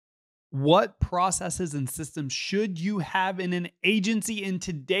What processes and systems should you have in an agency? In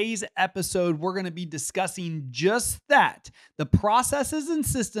today's episode, we're going to be discussing just that, the processes and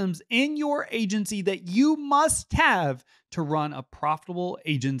systems in your agency that you must have to run a profitable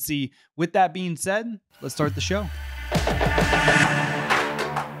agency. With that being said, let's start the show.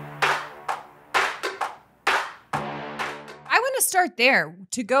 I want to start there.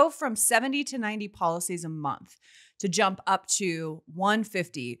 To go from 70 to 90 policies a month to jump up to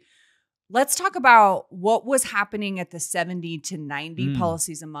 150. Let's talk about what was happening at the 70 to 90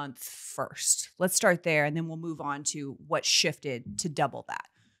 policies a month first. Let's start there, and then we'll move on to what shifted to double that.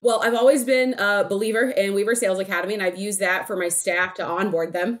 Well, I've always been a believer in Weaver Sales Academy, and I've used that for my staff to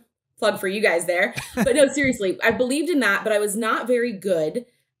onboard them. Plug for you guys there. But no, seriously, I believed in that, but I was not very good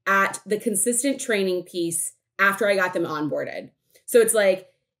at the consistent training piece after I got them onboarded. So it's like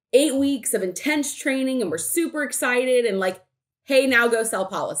 8 weeks of intense training, and we're super excited and like, hey, now go sell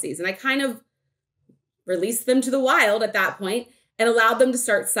policies. And I kind of released them to the wild at that point and allowed them to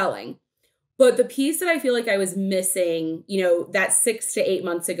start selling. But the piece that I feel like I was missing, that 6 to 8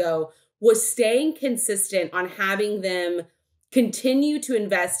 months ago was staying consistent on having them continue to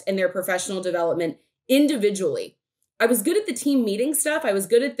invest in their professional development individually. I was good at the team meeting stuff. I was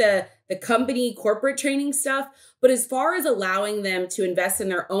good at the company corporate training stuff. But as far as allowing them to invest in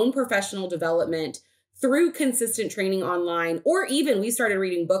their own professional development through consistent training online, or even we started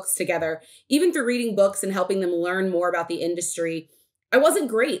reading books together, even through reading books and helping them learn more about the industry, I wasn't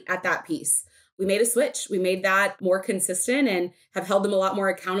great at that piece. We made a switch. We made that more consistent and have held them a lot more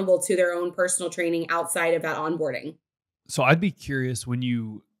accountable to their own personal training outside of that onboarding. So I'd be curious, when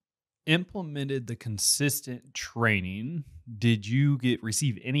you implemented the consistent training, did you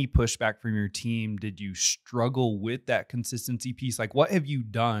receive any pushback from your team? Did you struggle with that consistency piece? Like, what have you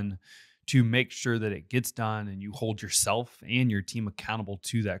done to make sure that it gets done and you hold yourself and your team accountable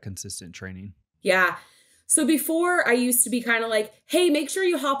to that consistent training? Yeah. So before, I used to be kind of like, hey, make sure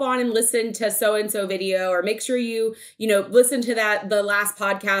you hop on and listen to so-and-so video, or make sure you listen to the last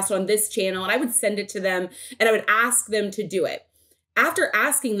podcast on this channel. And I would send it to them and I would ask them to do it. After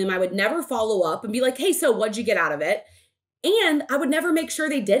asking them, I would never follow up and be like, hey, so what'd you get out of it? And I would never make sure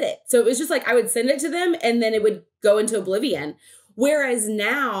they did it. So it was just like, I would send it to them and then it would go into oblivion. Whereas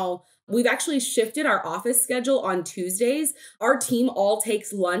now, we've actually shifted our office schedule on Tuesdays. Our team all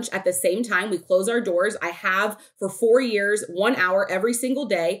takes lunch at the same time. We close our doors. I have for 4 years, 1 hour every single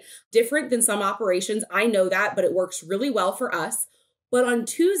day. Different than some operations. I know that, but it works really well for us. But on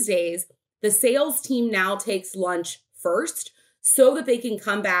Tuesdays, the sales team now takes lunch first so that they can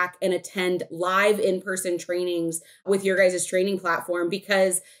come back and attend live in-person trainings with your guys' training platform,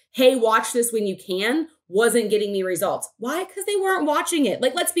 because, hey, watch this when you can, wasn't getting me results. Why? Because they weren't watching it.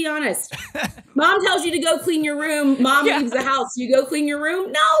 Like, let's be honest. Mom tells you to go clean your room. Mom leaves the house. You go clean your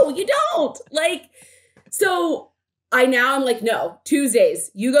room? No, you don't. So I'm like, no, Tuesdays,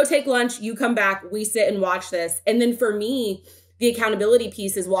 you go take lunch, you come back, we sit and watch this. And then for me, the accountability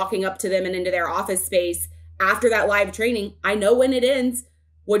piece is walking up to them and into their office space after that live training. I know when it ends.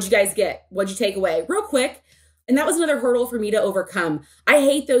 What'd you guys get? What'd you take away? Real quick. And that was another hurdle for me to overcome. I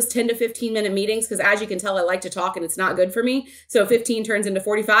hate those 10 to 15 minute meetings because, as you can tell, I like to talk and it's not good for me. So 15 turns into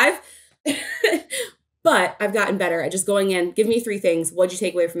 45. But I've gotten better at just going in, give me 3 things. What'd you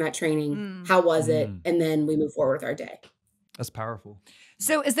take away from that training? How was it? And then we move forward with our day. That's powerful.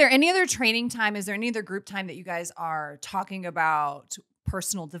 So is there any other training time? Is there any other group time that you guys are talking about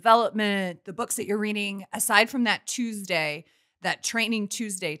personal development, the books that you're reading, aside from that Tuesday, that training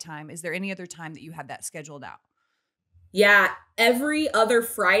Tuesday time? Is there any other time that you have that scheduled out? Yeah, every other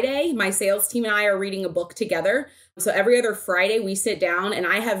Friday, my sales team and I are reading a book together. So every other Friday, we sit down and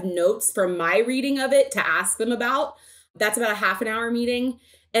I have notes from my reading of it to ask them about. That's about a half an hour meeting.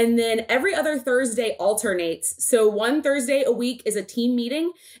 And then every other Thursday alternates. So one Thursday a week is a team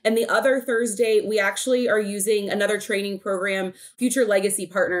meeting. And the other Thursday, we actually are using another training program, Future Legacy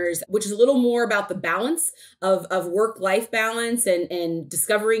Partners, which is a little more about the balance of work-life balance and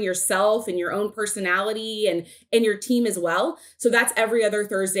discovering yourself and your own personality and your team as well. So that's every other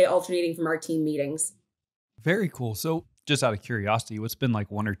Thursday alternating from our team meetings. Very cool. So just out of curiosity, what's been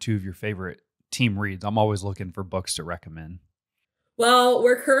like 1 or 2 of your favorite team reads? I'm always looking for books to recommend. Well,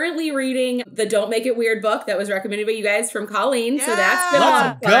 we're currently reading the Don't Make It Weird book that was recommended by you guys from Colleen. Yeah. So that's been a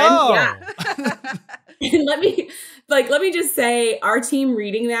lot of fun. Yeah. And let me just say, our team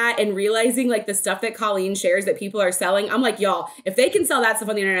reading that and realizing like the stuff that Colleen shares that people are selling, I'm like, y'all, if they can sell that stuff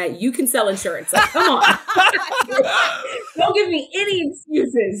on the internet, you can sell insurance. Like, come on. Don't give me any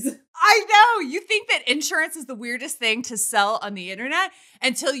excuses. I know. You think that insurance is the weirdest thing to sell on the internet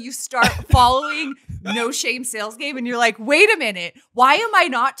until you start following No Shame Sales Game and you're like, wait a minute, why am I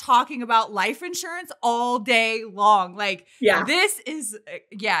not talking about life insurance all day long? Like, this is,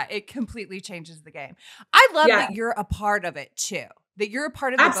 it completely changes the game. I love that you're a part of it too. That you're a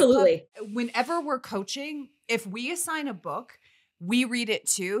part of the Absolutely. book club. Whenever we're coaching, if we assign a book, we read it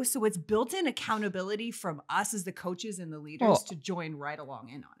too. So it's built-in accountability from us as the coaches and the leaders to join right along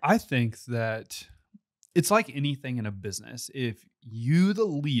in on it. I think that it's like anything in a business. If you, the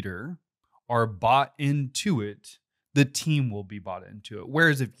leader, are bought into it, the team will be bought into it.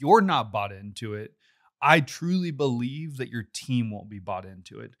 Whereas if you're not bought into it, I truly believe that your team won't be bought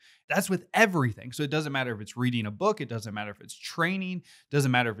into it. That's with everything. So it doesn't matter if it's reading a book. It doesn't matter if it's training. It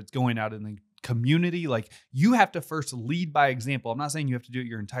doesn't matter if it's going out in the community. Like, you have to first lead by example. I'm not saying you have to do it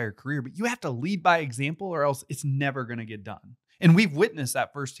your entire career, but you have to lead by example or else it's never going to get done. And we've witnessed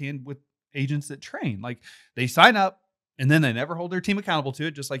that firsthand with agents that train. Like, they sign up and then they never hold their team accountable to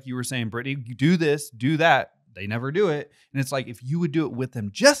it. Just like you were saying, Brittany, you do this, do that. They never do it. And it's like, if you would do it with them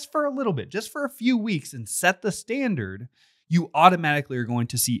just for a little bit, just for a few weeks and set the standard, you automatically are going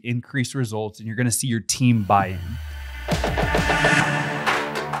to see increased results and you're going to see your team buy in.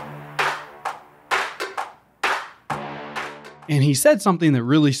 And he said something that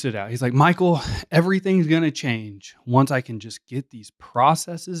really stood out. He's like, Michael, everything's going to change once I can just get these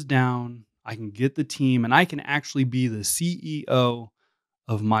processes down. I can get the team and I can actually be the CEO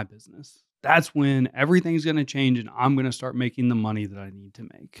of my business. That's when everything's going to change and I'm going to start making the money that I need to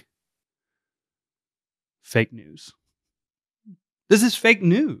make. Fake news. This is fake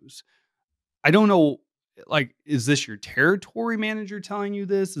news. I don't know, like, is this your territory manager telling you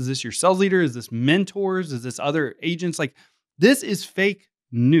this? Is this your sales leader? Is this mentors? Is this other agents? Like, this is fake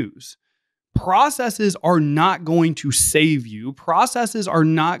news. Processes are not going to save you. Processes are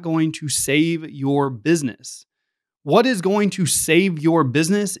not going to save your business. What is going to save your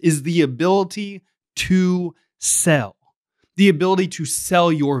business is the ability to sell, the ability to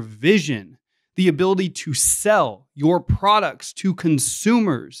sell your vision, the ability to sell your products to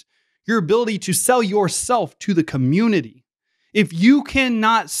consumers, your ability to sell yourself to the community. If you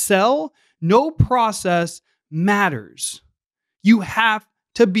cannot sell, no process matters. You have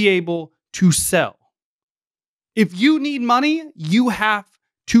to be able to sell. If you need money, you have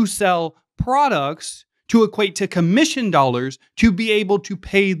to sell products to equate to commission dollars to be able to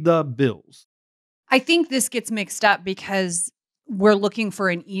pay the bills. I think this gets mixed up because we're looking for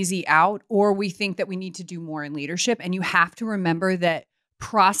an easy out, or we think that we need to do more in leadership. And you have to remember that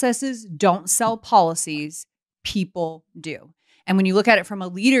processes don't sell policies, people do. And when you look at it from a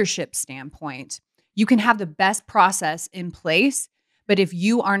leadership standpoint, you can have the best process in place, but if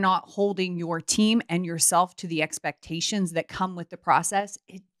you are not holding your team and yourself to the expectations that come with the process,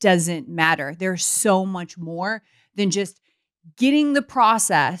 it doesn't matter. There's so much more than just getting the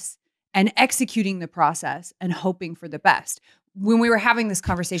process and executing the process and hoping for the best. When we were having this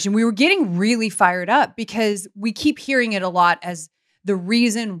conversation, we were getting really fired up because we keep hearing it a lot as the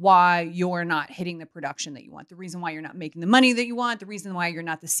reason why you're not hitting the production that you want, the reason why you're not making the money that you want, the reason why you're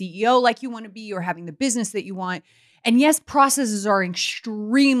not the CEO like you want to be or having the business that you want. And yes, processes are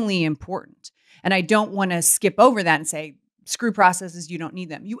extremely important. And I don't want to skip over that and say, screw processes, you don't need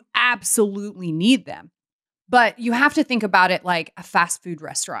them. You absolutely need them. But you have to think about it like a fast food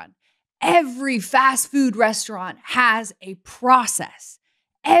restaurant. Every fast food restaurant has a process.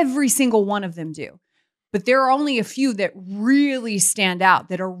 Every single one of them do. But there are only a few that really stand out,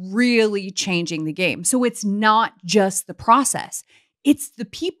 that are really changing the game. So it's not just the process. It's the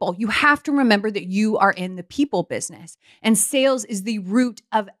people. You have to remember that you are in the people business, and sales is the root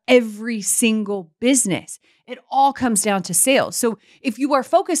of every single business. It all comes down to sales. So if you are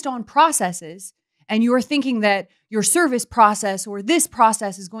focused on processes and you are thinking that your service process or this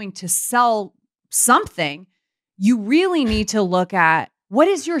process is going to sell something, you really need to look at what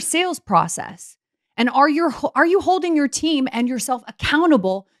is your sales process? And are you holding your team and yourself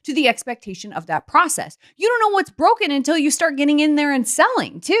accountable to the expectation of that process? You don't know what's broken until you start getting in there and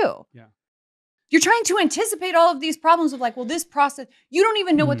selling too. Yeah. You're trying to anticipate all of these problems of like, well, this process, you don't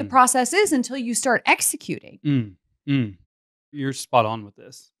even know what the process is until you start executing. You're spot on with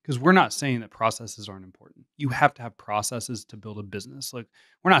this, because we're not saying that processes aren't important. You have to have processes to build a business. Like,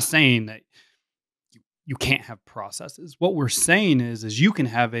 we're not saying that you can't have processes. What we're saying is you can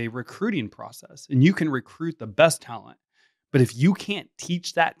have a recruiting process and you can recruit the best talent. But if you can't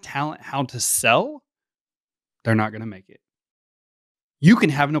teach that talent how to sell, they're not going to make it. You can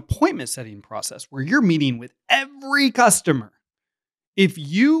have an appointment setting process where you're meeting with every customer. If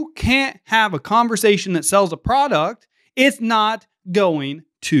you can't have a conversation that sells a product, it's not going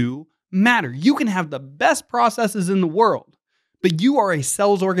to matter. You can have the best processes in the world, but you are a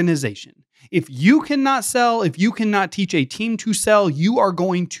sales organization. If you cannot sell, if you cannot teach a team to sell, you are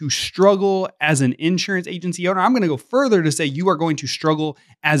going to struggle as an insurance agency owner. I'm going to go further to say you are going to struggle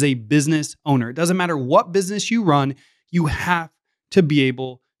as a business owner. It doesn't matter what business you run, you have to be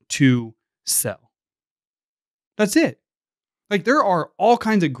able to sell. That's it. Like, there are all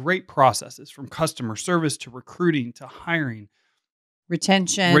kinds of great processes, from customer service to recruiting to hiring.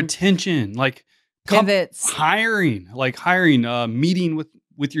 Retention, like pivots, hiring, meeting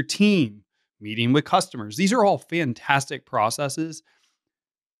with your team, meeting with customers. These are all fantastic processes.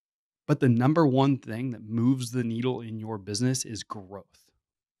 But the number one thing that moves the needle in your business is growth.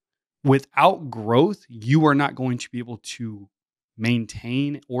 Without growth, you are not going to be able to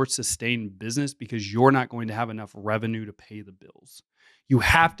maintain or sustain business because you're not going to have enough revenue to pay the bills. You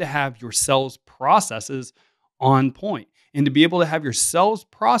have to have your sales processes on point. And to be able to have your sales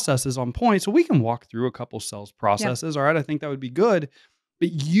processes on point, so we can walk through a couple sales processes. All right, I think that would be good.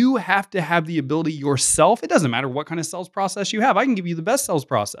 But you have to have the ability yourself. It doesn't matter what kind of sales process you have. I can give you the best sales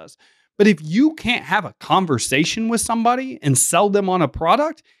process. But if you can't have a conversation with somebody and sell them on a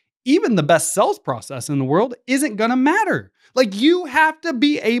product, even the best sales process in the world isn't going to matter. Like, you have to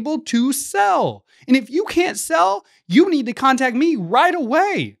be able to sell. And if you can't sell, you need to contact me right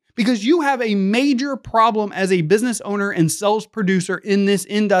away, because you have a major problem as a business owner and sales producer in this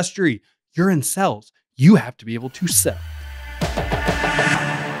industry. You're in sales. You have to be able to sell.